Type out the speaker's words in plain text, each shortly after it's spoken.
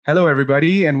Hello,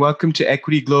 everybody, and welcome to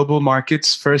Equity Global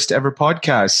Markets' first ever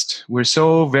podcast. We're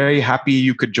so very happy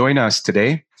you could join us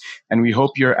today, and we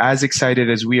hope you're as excited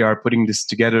as we are putting this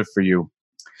together for you.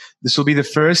 This will be the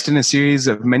first in a series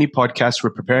of many podcasts we're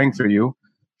preparing for you.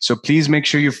 So please make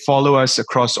sure you follow us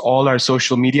across all our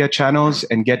social media channels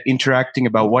and get interacting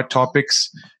about what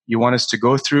topics you want us to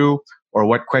go through or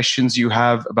what questions you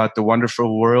have about the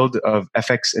wonderful world of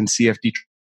FX and CFD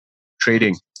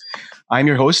trading. I'm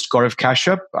your host, Gaurav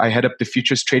Kashyap. I head up the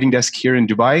futures trading desk here in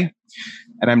Dubai.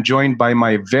 And I'm joined by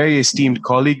my very esteemed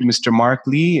colleague, Mr. Mark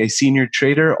Lee, a senior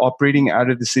trader operating out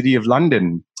of the city of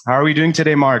London. How are we doing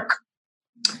today, Mark?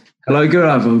 Hello,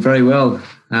 Gaurav. I'm very well.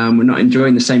 We're not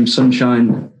enjoying the same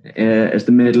sunshine as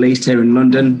the Middle East here in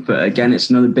London. But again, it's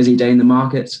another busy day in the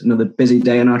markets, another busy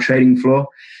day on our trading floor.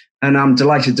 And I'm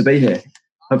delighted to be here.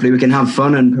 Hopefully we can have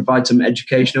fun and provide some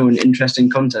educational and interesting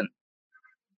content.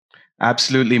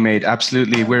 Absolutely, mate.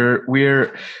 Absolutely.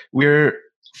 We're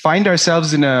find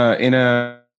ourselves in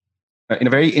a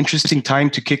very interesting time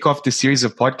to kick off this series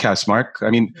of podcasts, Mark. I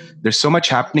mean, there's so much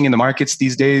happening in the markets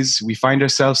these days. We find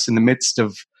ourselves in the midst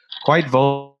of quite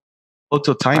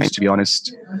volatile times, to be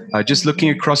honest. Just looking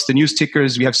across the news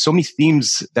tickers, we have so many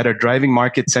themes that are driving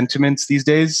market sentiments these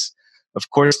days. Of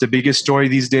course, the biggest story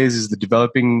these days is the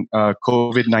developing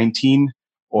COVID-19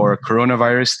 or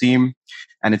coronavirus theme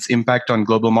and its impact on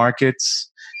global markets.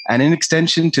 And in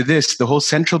extension to this, the whole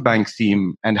central bank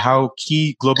theme and how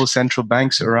key global central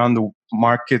banks around the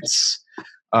markets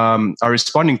are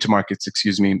responding to markets,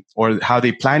 or how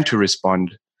they plan to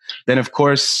respond. Then, of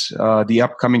course, the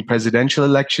upcoming presidential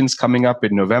elections coming up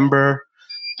in November.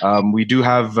 We do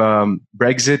have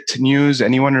Brexit news.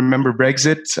 Anyone remember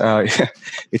Brexit?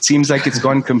 It seems like it's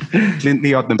gone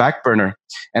completely on the back burner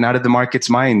and out of the market's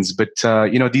minds. But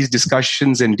these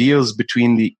discussions and deals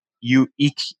between the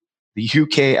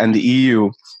UK and the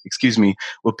EU,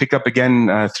 will pick up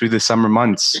again through the summer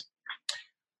months.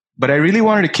 But I really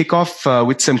wanted to kick off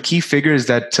with some key figures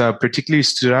that particularly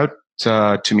stood out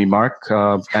to me, Mark,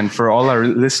 and for all our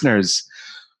listeners.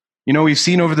 You know, we've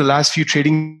seen over the last few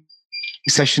trading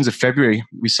sessions of February,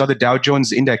 we saw the Dow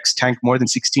Jones index tank more than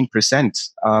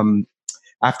 16%.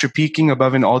 After peaking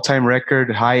above an all-time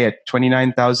record high at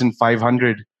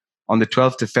 29,500 on the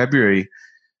 12th of February,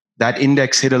 that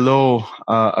index hit a low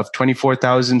of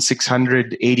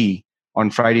 24,680 on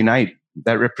Friday night.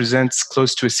 That represents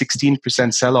close to a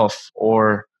 16% sell-off,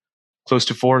 or close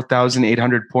to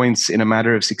 4,800 points in a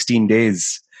matter of 16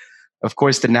 days. Of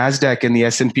course, the NASDAQ and the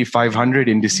S&P 500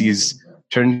 indices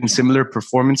turned in similar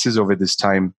performances over this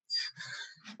time.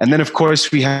 And then, of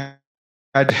course, we had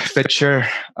Fed Chair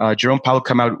Jerome Powell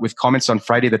come out with comments on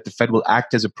Friday that the Fed will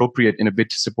act as appropriate in a bid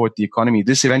to support the economy.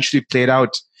 This eventually played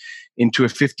out into a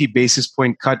 50 basis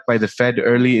point cut by the Fed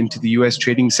early into the US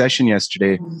trading session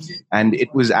yesterday. And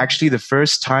it was actually the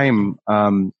first time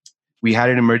we had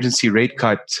an emergency rate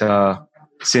cut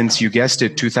since, you guessed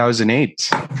it, 2008.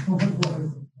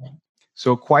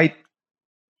 So quite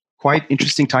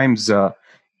interesting times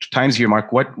here,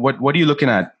 Mark. What are you looking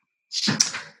at?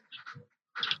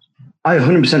 I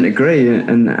 100% agree.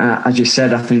 And as you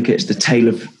said, I think it's the tale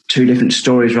of two different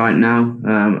stories right now.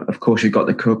 Of course, you've got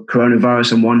the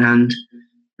coronavirus on one hand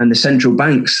and the central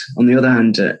banks on the other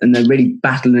hand, and they're really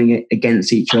battling it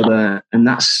against each other. And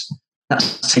that's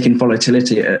taking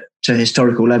volatility to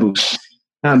historical levels.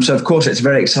 So, of course, it's a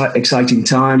very exciting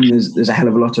time. There's a hell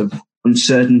of a lot of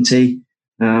uncertainty,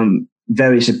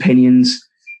 various opinions.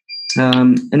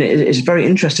 And it's very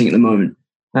interesting at the moment.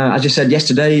 As you said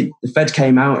yesterday, the Fed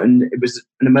came out and it was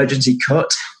an emergency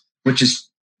cut, which is,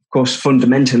 of course,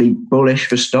 fundamentally bullish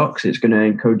for stocks. It's going to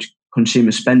encourage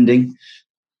consumer spending.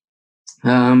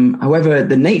 However,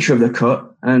 the nature of the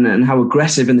cut and how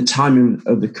aggressive and the timing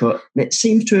of the cut, it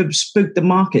seems to have spooked the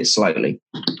market slightly.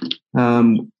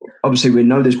 Obviously, we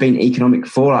know there's been economic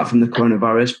fallout from the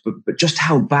coronavirus, but just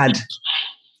how bad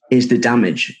is the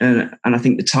damage? And I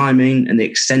think the timing and the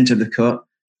extent of the cut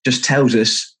just tells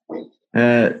us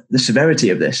the severity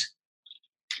of this.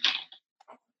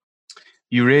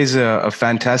 You raise a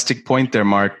fantastic point there,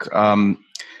 Mark, and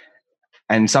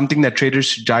something that traders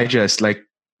should digest. Like,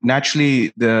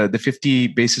 naturally, the 50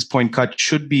 basis point cut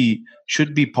should be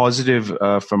positive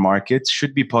for markets,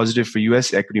 should be positive for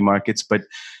U.S. equity markets. But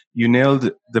you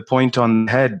nailed the point on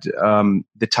the head.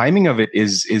 The timing of it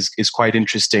is quite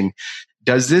interesting.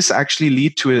 Does this actually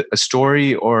lead to a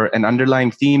story or an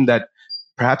underlying theme that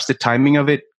perhaps the timing of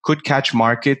it could catch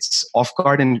markets off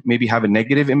guard and maybe have a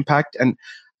negative impact? And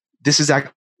this is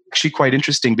actually quite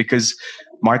interesting because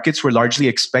markets were largely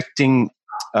expecting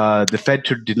the Fed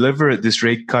to deliver this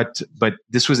rate cut, but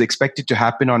this was expected to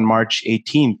happen on March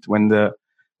 18th when the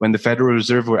when the Federal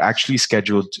Reserve were actually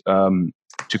scheduled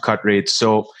to cut rates.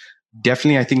 So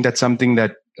definitely, I think that's something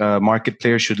that market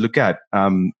players should look at,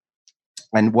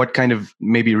 and what kind of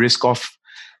maybe risk-off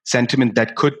sentiment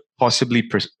that could possibly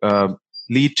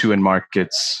lead to in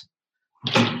markets.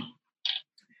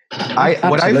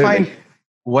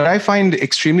 What I find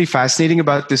extremely fascinating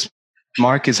about this,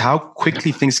 Mark, is how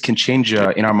quickly things can change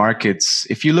in our markets.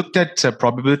 If you looked at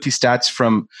probability stats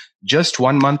from just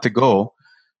 1 month ago,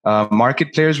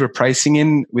 market players were pricing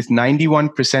in with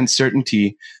 91%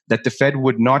 certainty that the Fed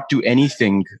would not do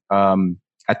anything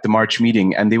at the March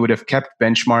meeting, and they would have kept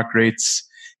benchmark rates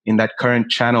in that current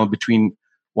channel between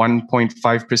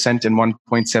 1.5% and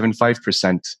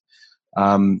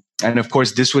 1.75%. And of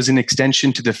course, this was an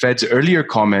extension to the Fed's earlier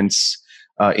comments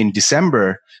in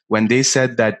December, when they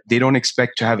said that they don't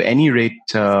expect to have any rate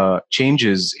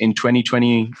changes in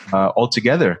 2020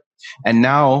 altogether. And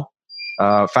now,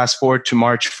 fast forward to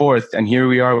March 4th, and here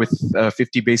we are with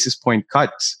 50 basis point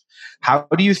cuts. How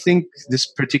do you think this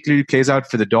particularly plays out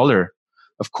for the dollar?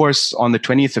 Of course, on the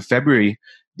 20th of February,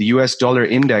 the US dollar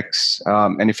index,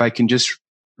 and if I can just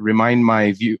remind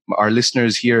our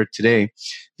listeners here today,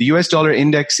 the US dollar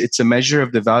index, it's a measure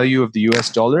of the value of the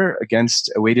US dollar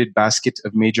against a weighted basket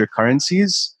of major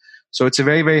currencies. So it's a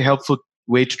very, very helpful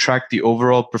way to track the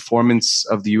overall performance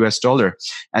of the US dollar.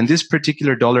 And this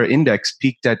particular dollar index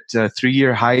peaked at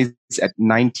 3-year highs at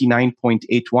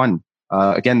 99.81.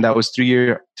 Again, that was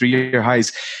three-year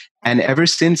highs. And ever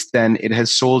since then, it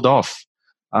has sold off.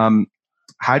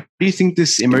 How do you think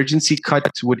this emergency cut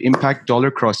would impact dollar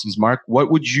crosses, Mark?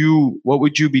 What would you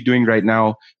be doing right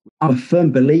now? I'm a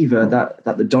firm believer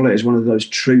that the dollar is one of those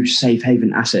true safe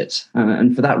haven assets.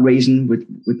 And for that reason,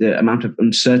 with the amount of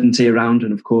uncertainty around,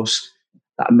 and of course,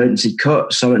 that emergency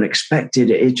cut, so unexpected,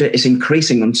 it's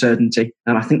increasing uncertainty.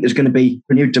 And I think there's going to be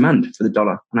renewed demand for the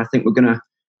dollar. And I think we're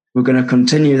going to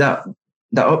continue that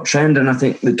uptrend. And I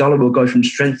think the dollar will go from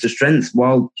strength to strength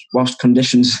whilst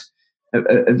conditions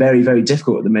are very, very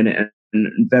difficult at the minute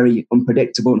and very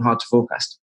unpredictable and hard to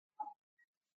forecast.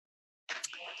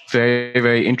 Very,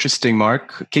 very interesting,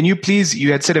 Mark. Can you please,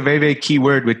 you had said a very, very key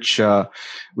word, which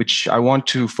I want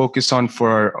to focus on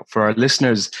for our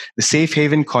listeners, the safe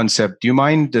haven concept. Do you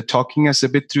mind talking us a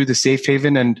bit through the safe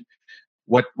haven and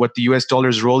what the US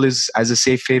dollar's role is as a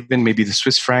safe haven, maybe the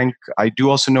Swiss franc? I do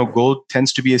also know gold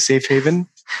tends to be a safe haven.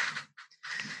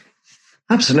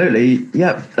 Absolutely.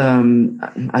 Yeah.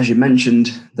 As you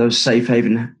mentioned, those safe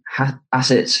haven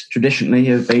assets traditionally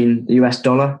have been the US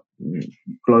dollar,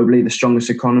 globally the strongest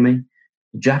economy,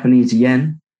 the Japanese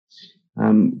yen.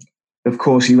 Of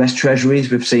course, US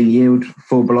treasuries, we've seen yield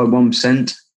fall below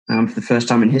 1% for the first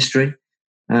time in history.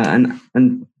 And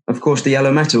of course, the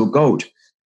yellow metal, gold.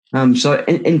 So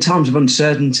in times of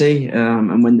uncertainty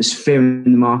and when there's fear in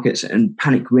the markets and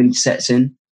panic really sets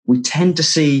in, we tend to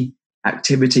see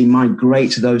activity migrate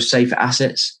to those safer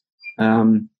assets,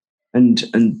 and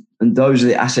those are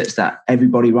the assets that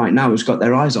everybody right now has got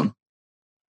their eyes on.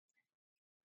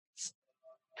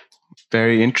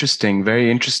 Very interesting.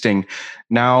 Very interesting.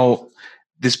 Now,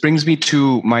 this brings me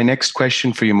to my next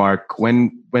question for you, Mark.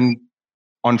 When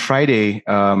on Friday,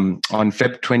 on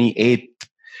Feb 28th,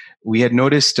 we had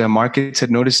noticed markets had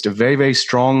noticed a very, very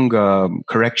strong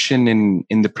correction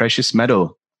in the precious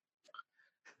metal.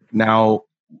 Now,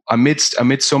 amidst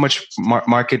so much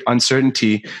market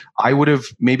uncertainty, I would have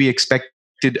maybe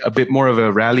expected a bit more of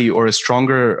a rally or a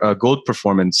stronger gold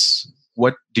performance.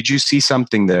 What did you see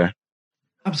something there?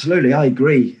 Absolutely, I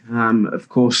agree. Of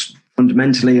course,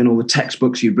 fundamentally, in all the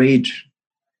textbooks you read,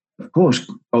 of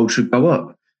course, gold should go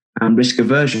up. Risk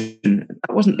aversion.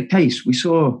 That wasn't the case. We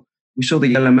saw the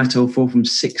yellow metal fall from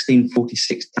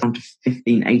 1646 down to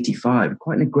 1585.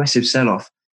 Quite an aggressive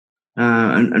sell-off.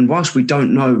 And whilst we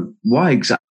don't know why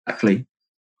exactly,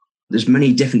 there's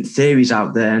many different theories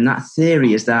out there. And that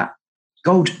theory is that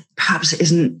gold perhaps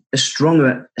isn't as strong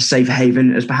a safe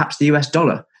haven as perhaps the US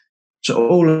dollar. So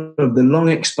all of the long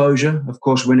exposure, of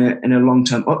course, we're in a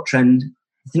long-term uptrend.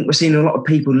 I think we're seeing a lot of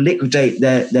people liquidate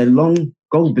their long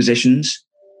gold positions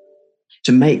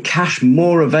to make cash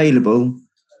more available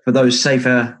for those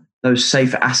safer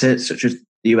assets such as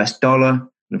the US dollar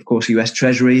and of course US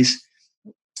treasuries.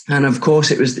 And of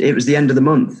course, it was the end of the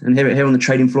month, and here on the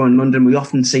trading floor in London, we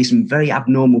often see some very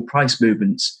abnormal price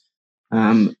movements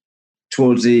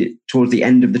towards the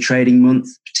end of the trading month,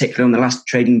 particularly on the last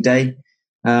trading day,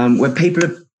 where people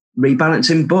are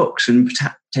rebalancing books and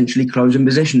potentially closing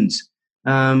positions.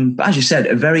 But as you said,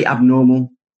 a very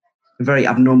abnormal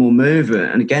move,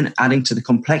 and again, adding to the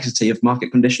complexity of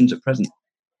market conditions at present.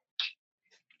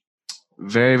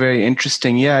 Very, very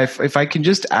interesting. Yeah, if I can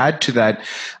just add to that,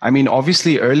 I mean,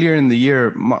 obviously earlier in the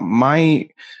year, my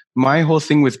whole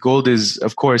thing with gold is,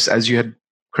 of course, as you had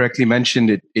correctly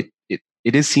mentioned, it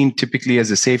is seen typically as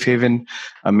a safe haven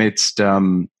amidst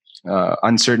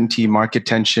uncertainty, market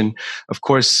tension. Of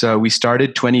course, we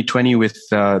started 2020 with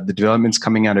the developments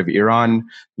coming out of Iran,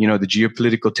 the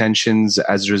geopolitical tensions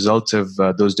as a result of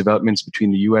those developments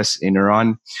between the US and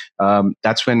Iran.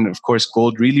 That's when, of course,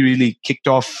 gold really, really kicked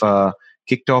off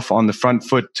on the front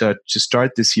foot to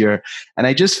start this year. And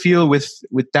I just feel with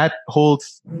that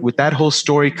whole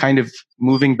story kind of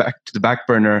moving back to the back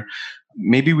burner,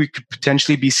 maybe we could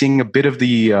potentially be seeing a bit of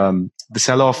the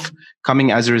sell-off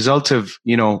coming as a result of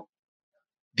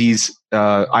these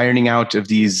ironing out of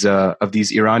these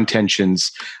Iran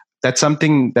tensions. That's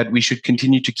something that we should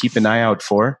continue to keep an eye out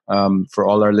for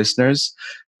all our listeners.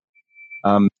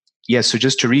 So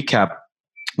just to recap,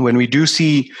 when we do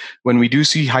see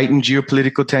heightened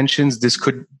geopolitical tensions, this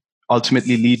could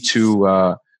ultimately lead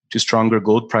to stronger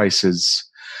gold prices.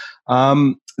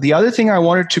 The other thing I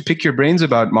wanted to pick your brains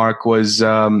about, Mark, was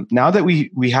now that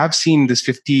we have seen this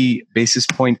 50 basis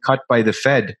point cut by the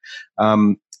Fed.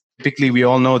 Typically, we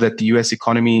all know that the U.S.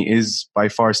 economy is by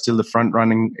far still the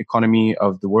front-running economy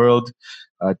of the world.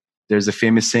 There's a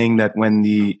famous saying that when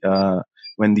the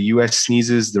U.S.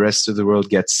 sneezes, the rest of the world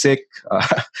gets sick.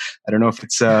 I don't know if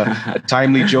it's a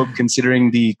timely joke considering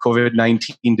the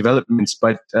COVID-19 developments,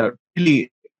 but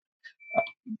really,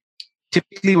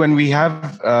 typically when we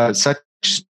have such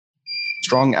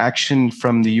strong action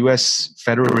from the U.S.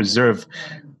 Federal Reserve,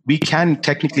 we can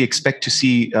technically expect to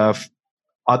see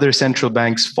other central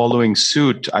banks following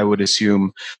suit, I would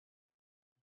assume.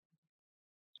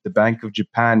 The Bank of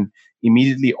Japan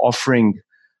immediately offering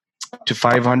up to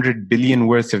 500 billion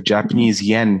worth of Japanese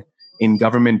yen in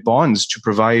government bonds to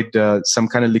provide some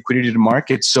kind of liquidity to the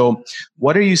market. So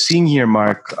what are you seeing here,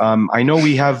 Mark? I know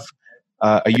we have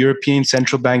a European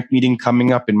Central Bank meeting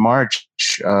coming up in March.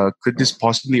 Could this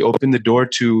possibly open the door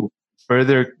to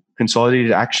further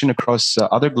consolidated action across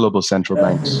other global central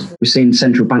banks? We've seen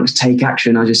central banks take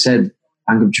action. As I said,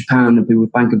 Bank of Japan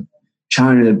and Bank of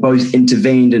China have both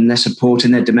intervened and they're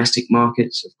supporting their domestic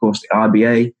markets. Of course, the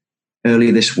RBA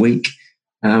earlier this week.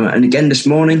 And again this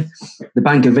morning, the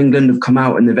Bank of England have come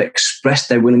out and they've expressed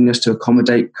their willingness to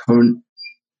accommodate current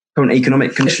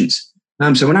economic conditions.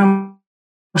 So we're now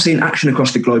seeing action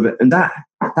across the globe, and that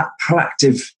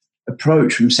proactive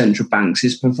approach from central banks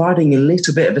is providing a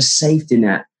little bit of a safety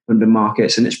net under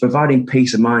markets, and it's providing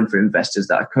peace of mind for investors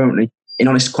that are currently, in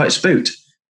honest, quite spooked.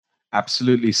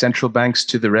 Absolutely. Central banks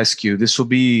to the rescue. This will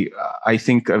be, I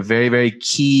think, a very, very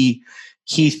key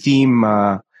theme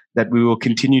that we will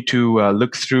continue to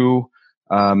look through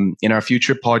in our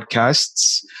future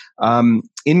podcasts.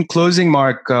 In closing,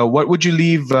 Mark, what would you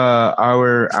leave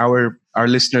our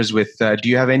listeners with? Do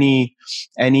you have any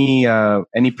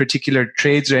particular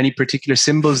trades or any particular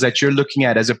symbols that you're looking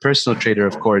at as a personal trader,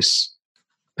 of course?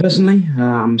 Personally,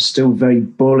 I'm still very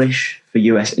bullish for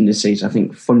US indices. I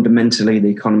think fundamentally the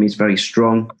economy is very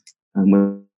strong.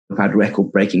 We've had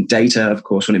record-breaking data, of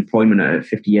course, unemployment at a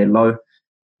 50-year low.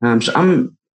 So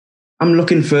I'm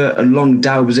looking for a long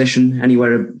Dow position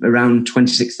anywhere around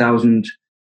 26,000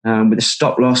 with a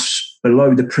stop loss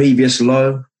below the previous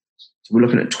low. So we're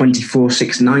looking at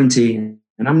 24,690,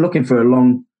 and I'm looking for a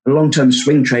long-term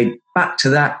swing trade back to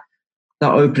that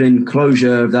opening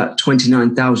closure of that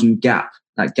 29,000 gap.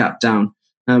 That gap down.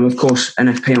 Of course,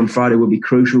 NFP on Friday will be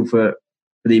crucial for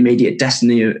the immediate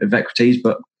destiny of equities,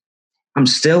 but I'm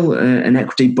still an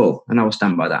equity bull, and I will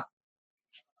stand by that.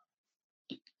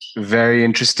 Very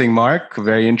interesting, Mark.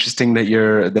 Very interesting that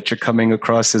you're coming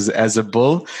across as a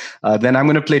bull. Then I'm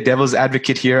going to play devil's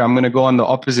advocate here. I'm going to go on the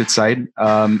opposite side.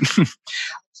 I'm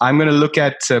going to look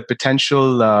at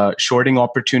potential shorting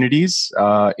opportunities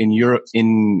in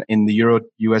the euro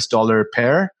US dollar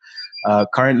pair.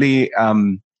 Currently,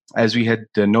 as we had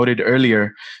noted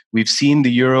earlier, we've seen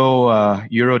the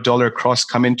euro dollar cross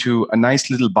come into a nice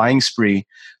little buying spree,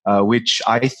 which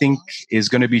I think is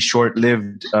going to be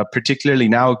short-lived, particularly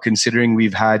now considering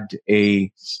we've had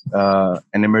an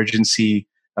emergency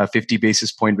 50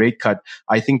 basis point rate cut.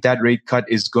 I think that rate cut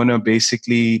is going to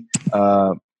basically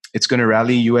it's going to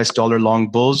rally US dollar long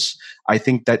bulls. I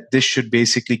think that this should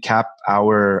basically cap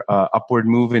our upward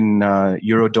move in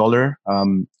euro dollar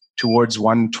towards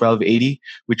 112.80,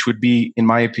 which would be, in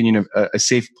my opinion, a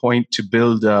safe point to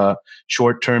build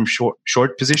short-term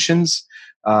short positions.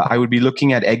 I would be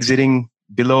looking at exiting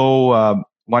below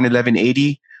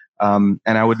 111.80, and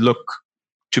I would look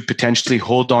to potentially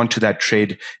hold on to that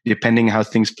trade depending how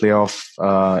things play off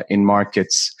in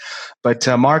markets. But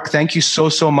Mark, thank you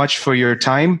so much for your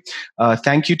time.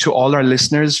 Thank you to all our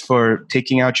listeners for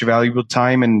taking out your valuable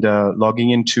time and logging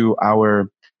into our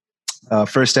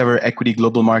first ever Equity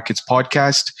Global Markets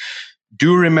podcast.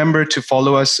 Do remember to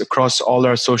follow us across all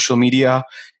our social media.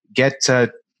 Get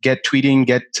tweeting,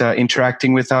 get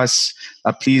interacting with us.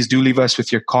 Please do leave us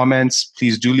with your comments.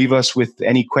 Please do leave us with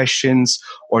any questions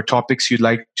or topics you'd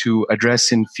like to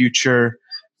address in future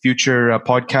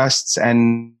podcasts.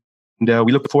 And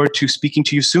we look forward to speaking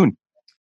to you soon.